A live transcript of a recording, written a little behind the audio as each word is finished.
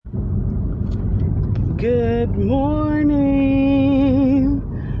Good morning.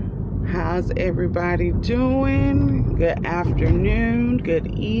 How's everybody doing? Good afternoon, good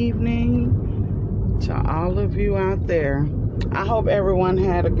evening to all of you out there. I hope everyone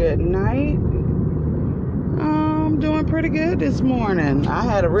had a good night. I'm doing pretty good this morning. I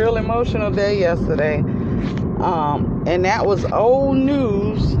had a real emotional day yesterday. And that was old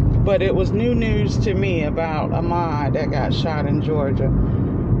news, but it was new news to me about Ahmaud that got shot in Georgia.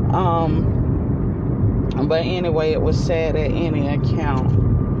 But anyway, it was sad at any account.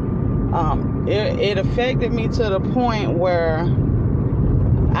 It affected me to the point where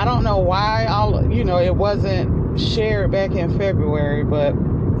I don't know why it wasn't shared back in February, but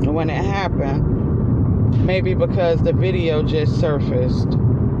when it happened, maybe because the video just surfaced.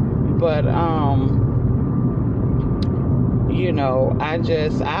 But I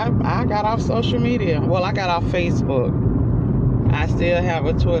got off social media. Well, I got off Facebook. I still have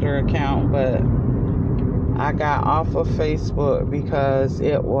a Twitter account, but I got off of Facebook because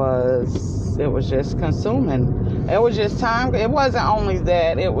it was just consuming. It was just time. It wasn't only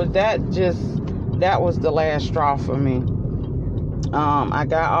that. That was the last straw for me. I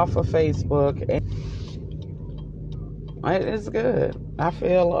got off of Facebook and it's good. I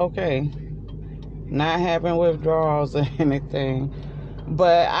feel okay. Not having withdrawals or anything.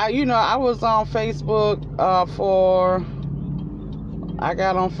 But I was on Facebook I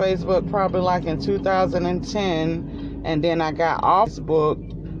got on Facebook probably like in 2010, and then I got off Facebook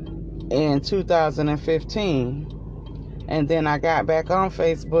in 2015, and then I got back on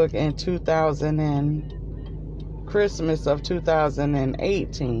Facebook in Christmas of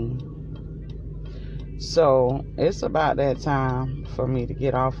 2018. So it's about that time for me to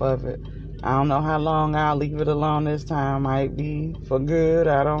get off of it. I don't know how long I'll leave it alone this time. Might be for good,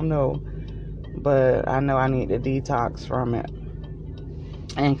 I don't know. But I know I need to detox from it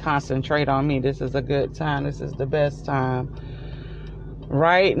and concentrate on me. This is a good time. This is the best time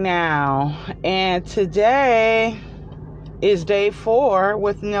right now. And today is day 4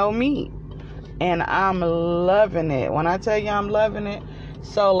 with no meat. And I'm loving it. When I tell you I'm loving it.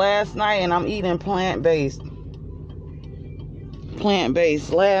 So last night, and I'm eating plant-based.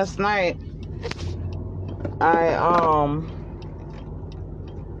 Last night, I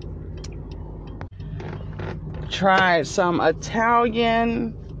tried some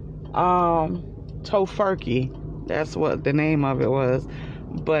Italian tofurkey. That's what the name of it was.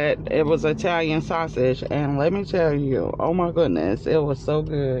 But it was Italian sausage, and let me tell you, oh my goodness, it was so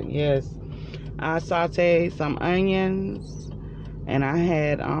good. Yes, I sauteed some onions, and I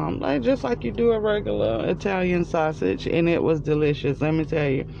had just like you do a regular Italian sausage, and it was delicious. Let me tell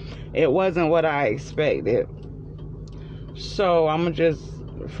you, it wasn't what I expected. So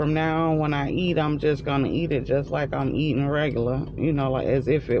from now on, when I eat, I'm just gonna eat it just like I'm eating regular, like as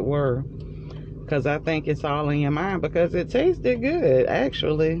if it were, because I think it's all in your mind, because it tasted good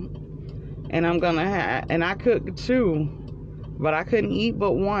actually. And and I cooked 2, but I couldn't eat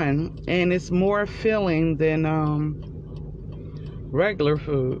but one, and it's more filling than regular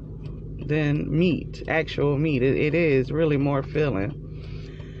food, than meat, actual meat. It is really more filling.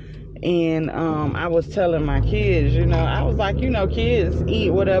 And I was telling my kids, I was like, kids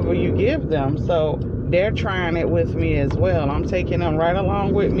eat whatever you give them. So they're trying it with me as well. I'm taking them right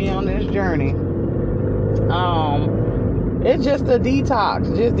along with me on this journey. It's just a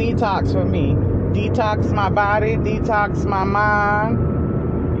detox. Just detox for me. Detox my body, detox my mind.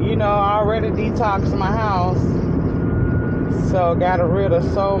 I already detoxed my house. So got rid of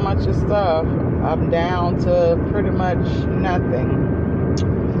so much of stuff. I'm down to pretty much nothing.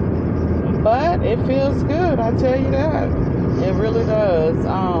 But it feels good, I tell you that. It really does.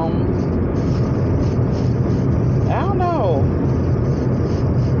 I don't know.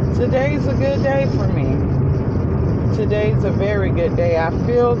 Today's a good day for me. Today's a very good day. I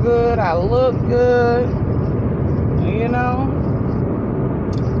feel good. I look good.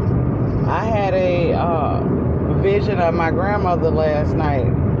 I had a vision of my grandmother last night.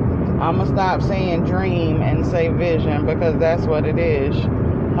 I'm going to stop saying dream and say vision, because that's what it is.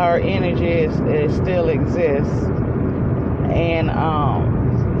 Her energy still exists. And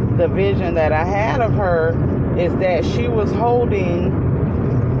the vision that I had of her is that she was holding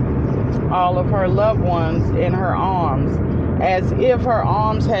all of her loved ones in her arms, as if her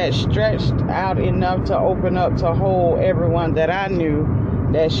arms had stretched out enough to open up to hold everyone that I knew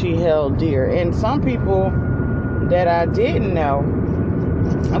that she held dear, and some people that I didn't know.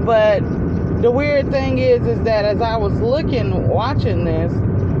 But the weird thing is that as I was watching this,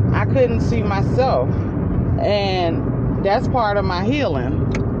 I couldn't see myself, and that's part of my healing.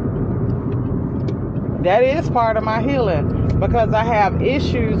 That is part of my healing, because I have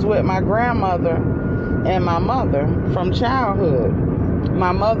issues with my grandmother and my mother from childhood,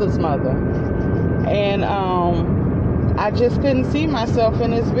 my mother's mother. And I just couldn't see myself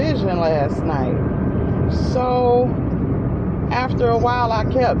in this vision last night. So after a while, I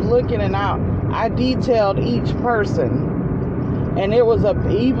kept looking, and I detailed each person. And it was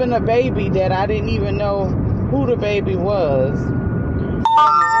even a baby that I didn't even know who the baby was. And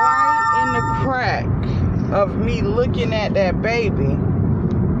right in the crack of me looking at that baby,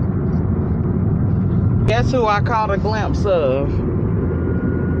 guess who I caught a glimpse of?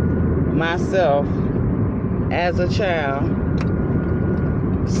 Myself as a child.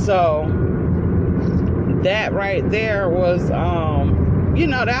 So that right there was,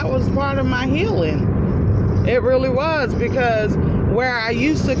 that was part of my healing. It really was, because where I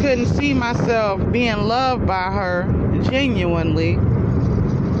used to couldn't see myself being loved by her genuinely,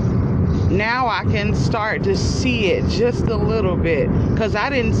 now I can start to see it just a little bit, because I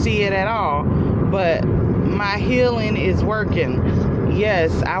didn't see it at all. But my healing is working.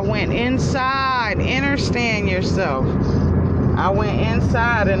 Yes, I went inside. Understand yourself. I went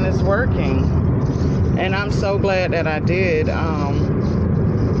inside, and it's working. And I'm so glad that I did.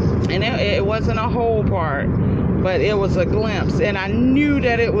 And it wasn't a whole part, but it was a glimpse. And I knew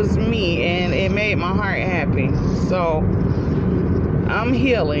that it was me, and it made my heart happy. So I'm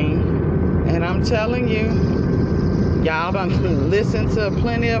healing. And I'm telling you, y'all done listen to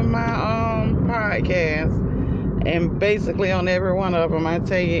plenty of my podcasts. And basically on every one of them, I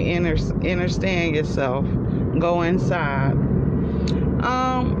tell you, understand yourself. Go inside.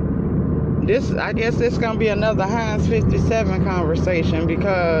 I guess this is going to be another Heinz 57 conversation,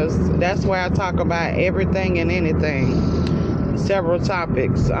 because that's where I talk about everything and anything. Several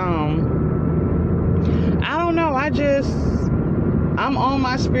topics. I don't know. I'm on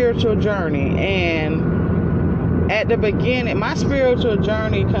my spiritual journey. And at the beginning, my spiritual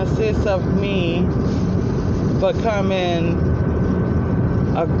journey consists of me becoming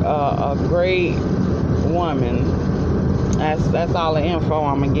a great woman. That's all the info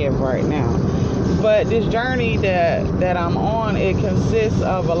I'm gonna give right now. But this journey that I'm on, it consists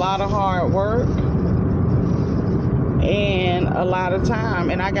of a lot of hard work and a lot of time,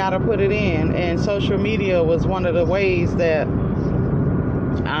 and I gotta put it in. And social media was one of the ways that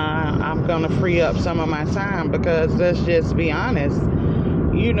I'm gonna free up some of my time, because let's just be honest,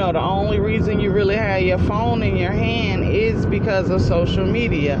 the only reason you really have your phone in your hand is because of social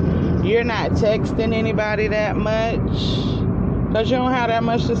media. You're not texting anybody that much, because you don't have that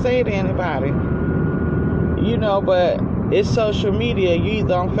much to say to anybody. But it's social media. You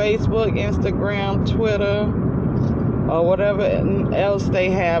either on Facebook, Instagram, Twitter, or whatever else they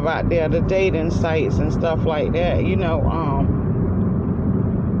have out there, the dating sites and stuff like that,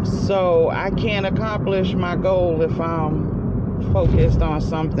 so I can't accomplish my goal if I'm focused on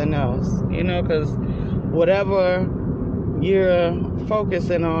something else, because whatever you're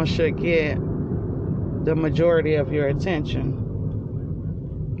focusing on should get the majority of your attention.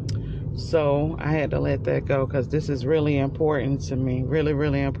 So I had to let that go, because this is really important to me, really,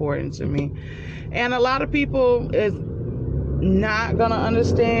 really important to me. And a lot of people is not gonna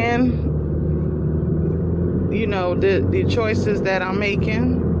understand, the choices that I'm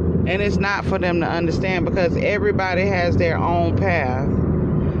making. And it's not for them to understand, because everybody has their own path.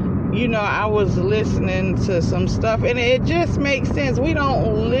 I was listening to some stuff, and it just makes sense. We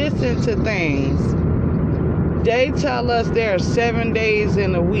don't listen to things. They tell us there are 7 days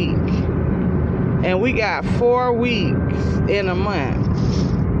in a week, and we got 4 weeks in a month.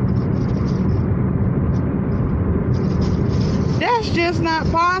 That's just not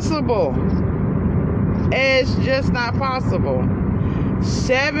possible. It's just not possible.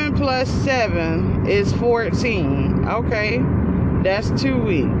 7 plus 7 is 14. Okay, that's 2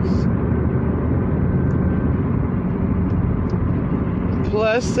 weeks.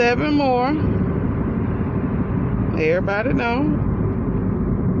 Plus 7 more. Everybody know.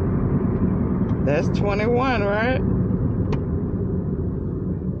 That's 21, right?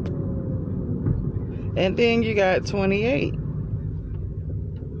 And then you got 28.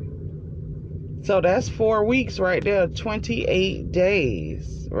 So that's 4 weeks right there, 28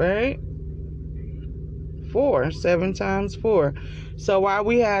 days, right? 7 times 4. So why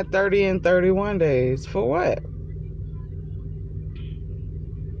we had 30 and 31 days? For what?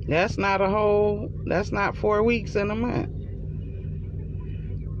 That's not 4 weeks in a month.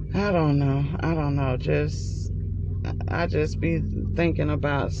 I don't know. I just be thinking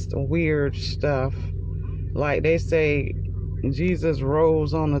about weird stuff. Like they say Jesus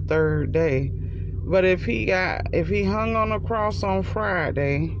rose on the 3rd day. But if he hung on the cross on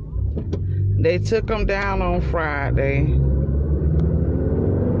Friday, they took him down on Friday.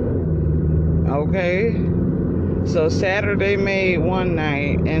 Okay? So Saturday made one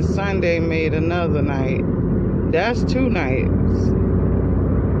night and Sunday made another night. That's 2 nights.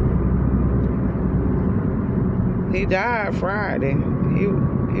 He died Friday.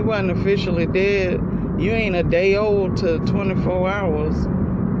 He wasn't officially dead. You ain't a day old to 24 hours.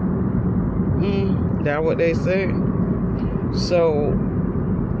 That's what they say. So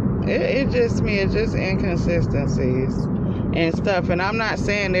it's just inconsistencies and stuff. And I'm not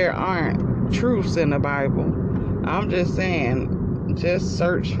saying there aren't truths in the Bible. I'm just saying, just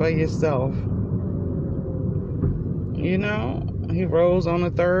search for yourself. You know, he rose on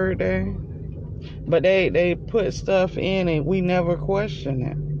the 3rd day. But they put stuff in and we never question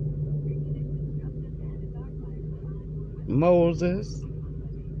it. Moses.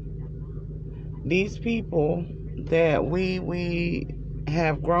 These people that we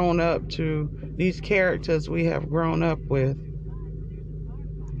have grown up to, these characters we have grown up with,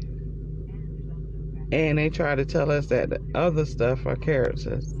 and they try to tell us that the other stuff are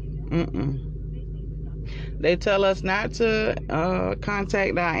characters. They tell us not to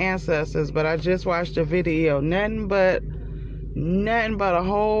contact our ancestors, but I just watched a video. Nothing but a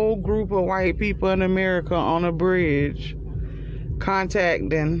whole group of white people in America on a bridge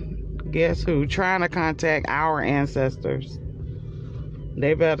contacting, guess who? Trying to contact our ancestors.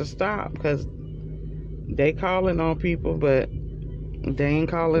 They better stop, because they calling on people, but they ain't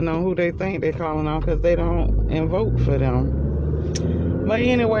calling on who they think they calling on, because they don't invoke for them. But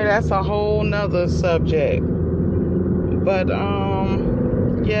anyway, that's a whole nother subject. But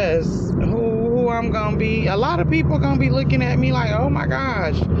yes, who I'm gonna be, a lot of people gonna be looking at me like, oh my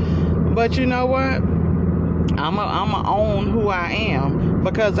gosh. But you know what? I'ma own who I am,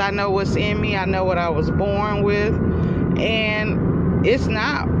 because I know what's in me. I know what I was born with. And it's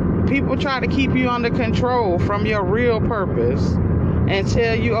not, people try to keep you under control from your real purpose and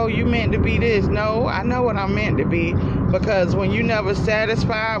tell you, oh, you meant to be this. No, I know what I'm meant to be, because when you never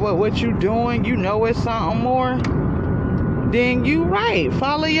satisfied with what you doing, you know it's something more, then you right,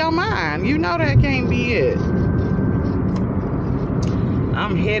 follow your mind. You know that can't be it.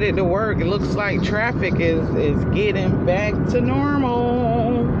 I'm headed to work. It looks like traffic is getting back to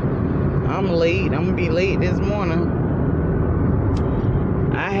normal. I'm late. I'm gonna be late this morning.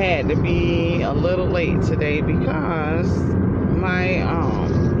 I had to be a little late today because my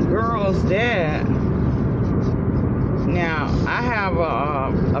girl's dad. Now I have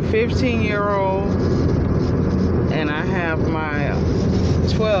a 15-year-old and I have my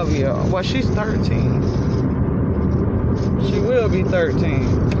 12-year-old. Well, she's 13. She will be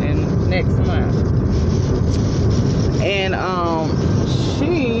 13 in next month. And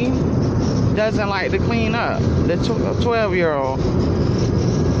she doesn't like to clean up, the 12-year-old.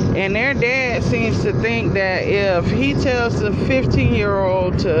 And their dad seems to think that if he tells the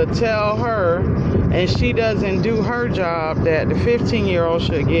 15-year-old to tell her and she doesn't do her job, that the 15-year-old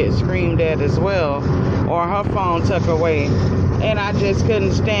should get screamed at as well, or her phone took away. And I just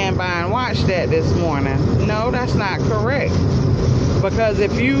couldn't stand by and watch that this morning. No, that's not correct. Because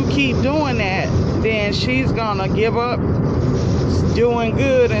if you keep doing that, then she's gonna give up doing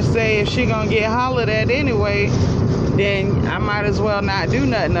good and say if she gonna get hollered at anyway, then I might as well not do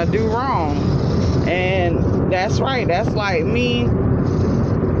nothing or do wrong. And that's right. That's like me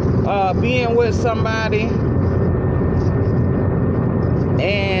being with somebody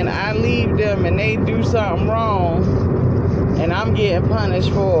and I leave them and they do something wrong and I'm getting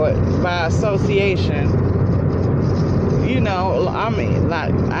punished for it by association. You know, I mean,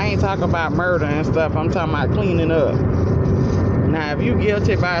 like, I ain't talking about murder and stuff. I'm talking about cleaning up. Now, if you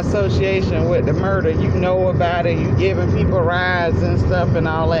guilty by association with the murder, you know about it, you giving people rides and stuff and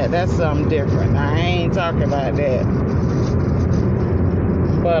all that, that's something different. Now, I ain't talking about that.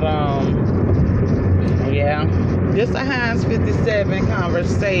 But, yeah, just a Heinz 57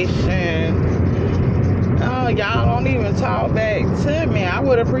 conversation. Oh, y'all don't even talk back to me. I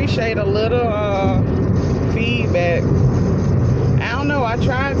would appreciate a little feedback. I don't know, I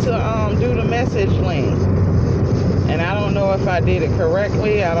tried to do the message link. And I don't know if I did it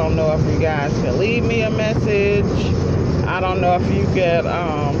correctly. I don't know if you guys can leave me a message. I don't know if you could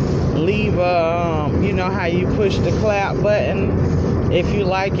leave a, you know how you push the clap button if you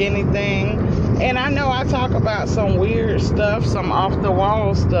like anything. And I know I talk about some weird stuff, some off the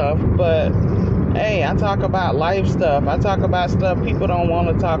wall stuff, but hey, I talk about life stuff. I talk about stuff people don't want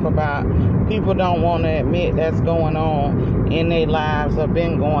to talk about. People don't want to admit that's going on in their lives or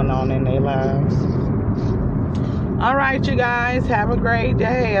been going on in their lives. All right, you guys, have a great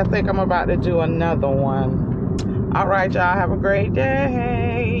day. I think I'm about to do another one. All right, y'all, have a great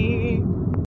day.